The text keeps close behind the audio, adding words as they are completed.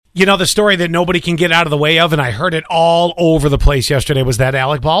You know, the story that nobody can get out of the way of, and I heard it all over the place yesterday, was that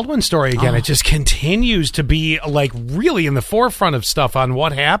Alec Baldwin story again. It just continues to be, like, really in the forefront of stuff on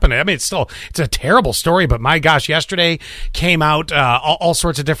what happened. I mean, it's a terrible story, but my gosh, yesterday came out all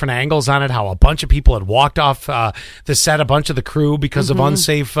sorts of different angles on it, how a bunch of people had walked off the set, a bunch of the crew, because of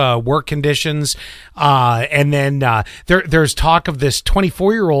unsafe work conditions. And then there's talk of this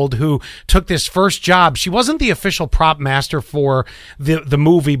 24-year-old who took this first job. She wasn't the official prop master for the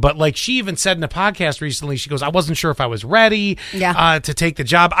movie, but like she even said in a podcast recently, she goes, I wasn't sure if I was ready to take the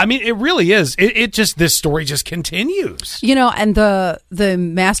job. I mean, it really is. It just, this story just continues. You know, and the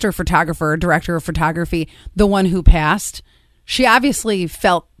master photographer, director of photography, the one who passed, she obviously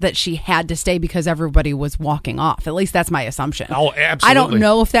felt that she had to stay because everybody was walking off. At least that's my assumption. Oh, absolutely. I don't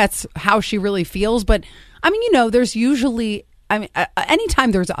know if that's how she really feels, but I mean, you know, there's usually, I mean,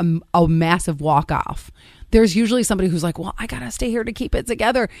 anytime there's a massive walk off, there's usually somebody who's like, well, I got to stay here to keep it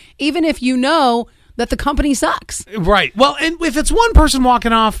together, even if you know that the company sucks. Right. Well, and if it's one person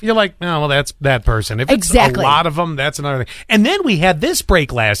walking off, you're like, oh, well, that's that person. If it's a lot of them, that's another thing. And then we had this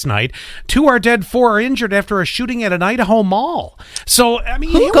break last night. 2 are dead, 4 are injured after a shooting at an Idaho mall. So, I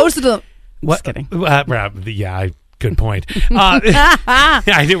mean... Who goes to the... What? Just kidding. Yeah, good point.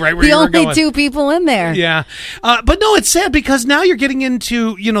 I knew right where you were going. The only 2 people in there. Yeah. But no, it's sad because now you're getting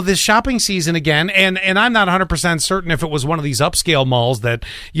into, you know, this shopping season again. And I'm not 100% certain if it was one of these upscale malls that,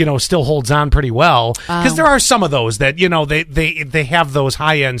 you know, still holds on pretty well. Because there are some of those that, you know, they have those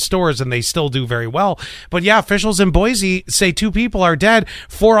high-end stores and they still do very well. But yeah, officials in Boise say 2 people are dead.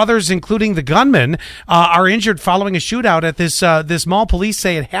 4 others, including the gunman, are injured following a shootout at this mall. Police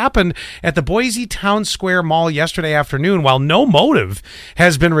say it happened at the Boise Town Square Mall yesterday afternoon. While no motive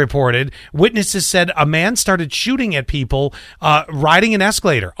has been reported, witnesses said a man started shooting at people riding an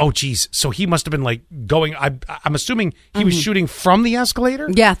escalator. Oh, geez. So he must have been like going, I'm assuming he was shooting from the escalator?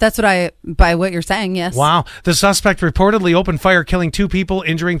 Yeah, that's by what you're saying, yes. Wow. The suspect reportedly opened fire, killing 2 people,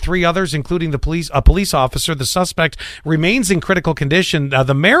 injuring 3 others, including a police officer. The suspect remains in critical condition.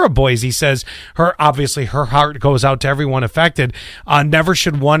 The mayor of Boise says her heart goes out to everyone affected. Never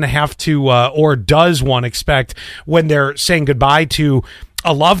should one have to, or does one expect, when they're saying goodbye to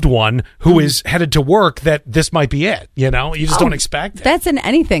a loved one who is headed to work, that this might be it. You know, you just don't expect it. That's in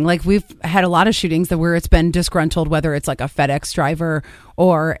anything. Like, we've had a lot of shootings where it's been disgruntled, whether it's like a FedEx driver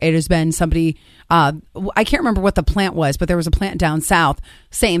or it has been somebody, I can't remember what the plant was, but there was a plant down south.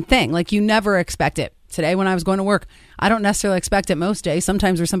 Same thing. Like, you never expect it. Today, when I was going to work, I don't necessarily expect it most days.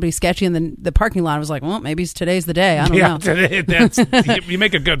 Sometimes there's somebody sketchy in the parking lot. I was like, well, maybe today's the day. I don't know. You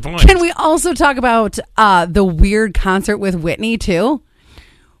make a good point. Can we also talk about the weird concert with Whitney, too?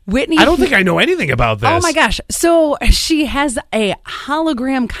 Whitney, I don't think I know anything about this. Oh my gosh. So she has a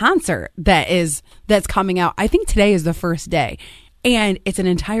hologram concert that's coming out. I think today is the first day. And it's an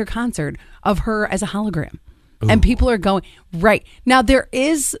entire concert of her as a hologram. Ooh. And people are going right now.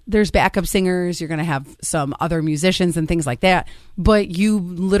 There's backup singers. You're going to have some other musicians and things like that. But you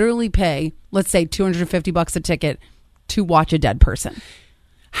literally pay, let's say, $250 a ticket to watch a dead person.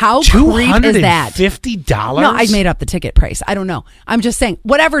 How creep is that? $250? No, I made up the ticket price. I don't know. I'm just saying,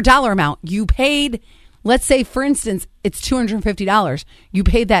 whatever dollar amount you paid, let's say, for instance, it's $250. You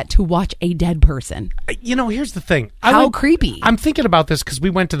paid that to watch a dead person. You know, here's the thing. How creepy. I'm thinking about this because we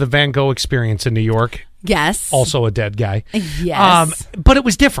went to the Van Gogh Experience in New York. Yes. Also a dead guy. Yes. But it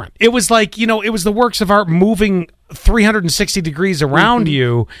was different. It was like, you know, it was the works of art moving 360 degrees around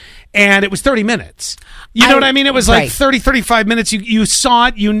you, and it was 30 minutes. You know what I mean? It was like 30, 35 minutes. You saw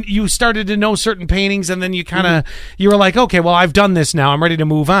it. You started to know certain paintings, and then you kind of, you were like, okay, well, I've done this now. I'm ready to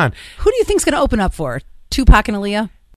move on. Who do you think's going to open up for? Tupac and Aaliyah?